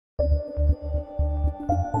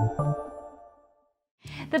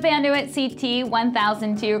The Panduit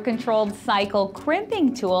CT-1002 controlled cycle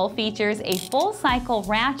crimping tool features a full cycle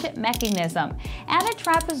ratchet mechanism and a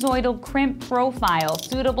trapezoidal crimp profile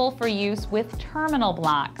suitable for use with terminal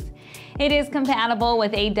blocks. It is compatible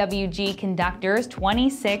with AWG conductors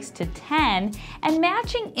 26 to 10 and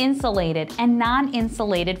matching insulated and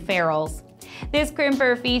non-insulated ferrules. This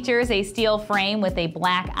crimper features a steel frame with a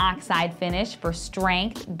black oxide finish for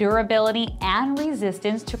strength, durability, and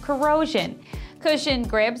resistance to corrosion, cushioned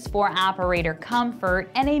grips for operator comfort,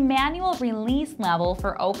 and a manual release level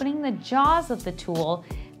for opening the jaws of the tool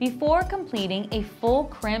before completing a full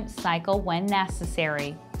crimp cycle when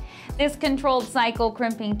necessary. This controlled cycle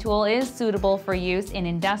crimping tool is suitable for use in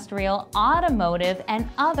industrial, automotive, and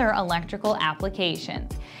other electrical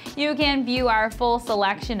applications. You can view our full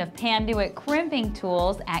selection of Panduit crimping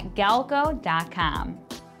tools at galco.com.